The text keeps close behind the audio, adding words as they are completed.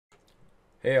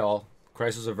Hey all,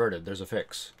 crisis averted, there's a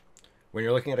fix. When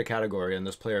you're looking at a category and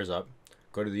this player's up,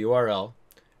 go to the URL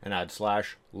and add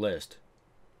 /list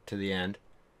to the end,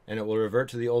 and it will revert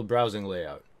to the old browsing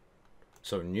layout.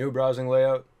 So new browsing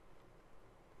layout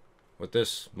with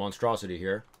this monstrosity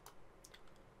here,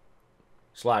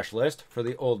 /list for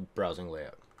the old browsing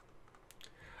layout.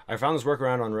 I found this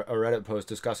workaround on a Reddit post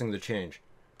discussing the change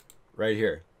right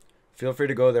here. Feel free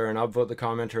to go there and upvote the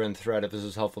commenter and thread if this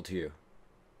is helpful to you.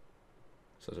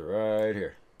 It says it right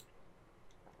here.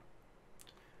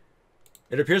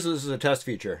 It appears that this is a test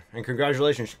feature, and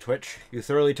congratulations Twitch, you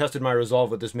thoroughly tested my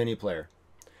resolve with this mini player.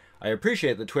 I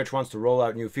appreciate that Twitch wants to roll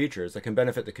out new features that can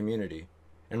benefit the community,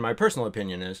 and my personal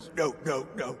opinion is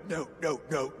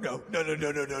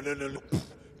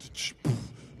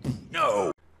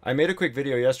no. I made a quick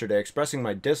video yesterday expressing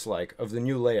my dislike of the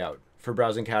new layout for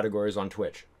browsing categories on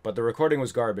Twitch, but the recording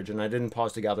was garbage and I didn't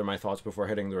pause to gather my thoughts before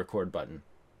hitting the record button.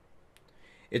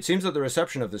 It seems that the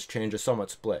reception of this change is somewhat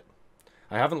split.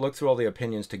 I haven't looked through all the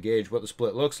opinions to gauge what the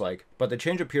split looks like, but the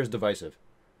change appears divisive.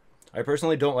 I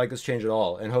personally don't like this change at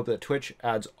all and hope that Twitch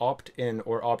adds opt-in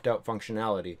or opt-out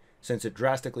functionality since it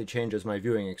drastically changes my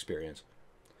viewing experience.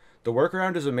 The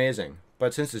workaround is amazing,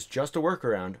 but since it's just a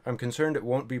workaround, I'm concerned it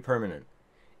won't be permanent.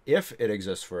 If it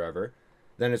exists forever,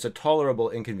 then it's a tolerable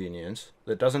inconvenience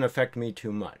that doesn't affect me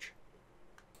too much.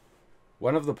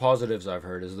 One of the positives I've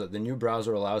heard is that the new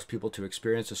browser allows people to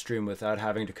experience a stream without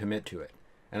having to commit to it,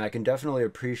 and I can definitely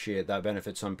appreciate that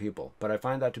benefits some people, but I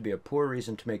find that to be a poor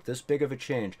reason to make this big of a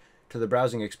change to the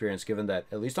browsing experience given that,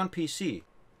 at least on PC,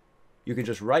 you can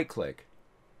just right-click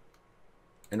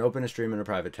and open a stream in a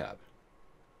private tab.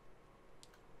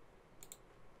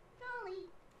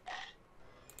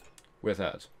 With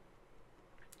ads.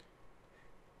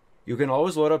 You can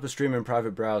always load up a stream in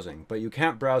private browsing, but you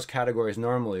can't browse categories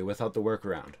normally without the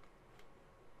workaround.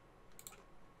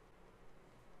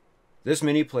 This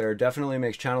mini player definitely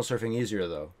makes channel surfing easier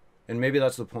though, and maybe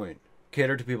that's the point.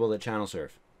 Cater to people that channel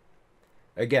surf.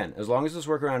 Again, as long as this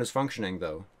workaround is functioning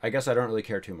though, I guess I don't really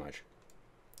care too much.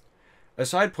 A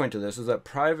side point to this is that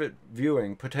private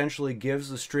viewing potentially gives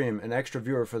the stream an extra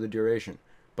viewer for the duration,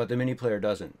 but the mini player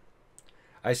doesn't.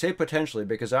 I say potentially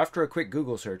because after a quick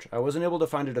Google search, I wasn't able to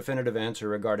find a definitive answer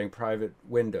regarding private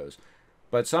windows,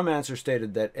 but some answers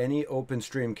stated that any open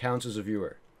stream counts as a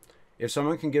viewer. If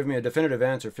someone can give me a definitive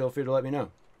answer, feel free to let me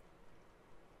know.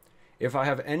 If I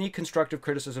have any constructive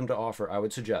criticism to offer, I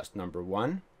would suggest, number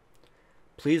 1,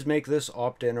 please make this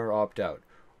opt-in or opt-out,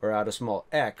 or add a small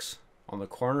X on the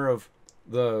corner of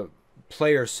the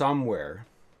player somewhere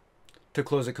to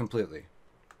close it completely.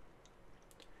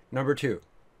 Number 2,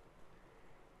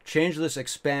 change this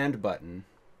expand button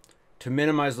to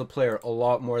minimize the player a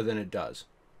lot more than it does.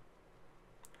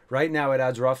 Right now it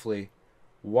adds roughly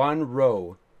 1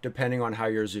 row depending on how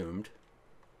you're zoomed.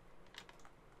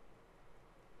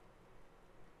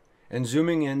 And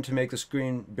zooming in to make the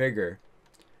screen bigger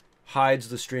hides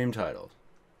the stream title.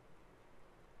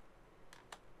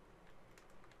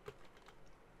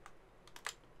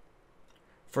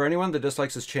 For anyone that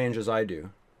dislikes this change as I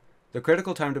do, the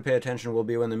critical time to pay attention will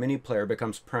be when the mini player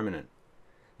becomes permanent.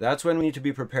 That's when we need to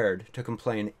be prepared to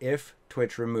complain if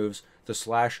Twitch removes the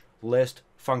 /list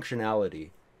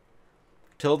functionality.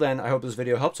 Till then, I hope this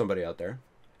video helped somebody out there,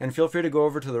 and feel free to go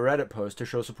over to the Reddit post to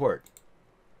show support.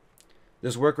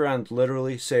 This workaround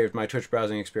literally saved my Twitch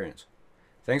browsing experience.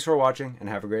 Thanks for watching, and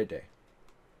have a great day.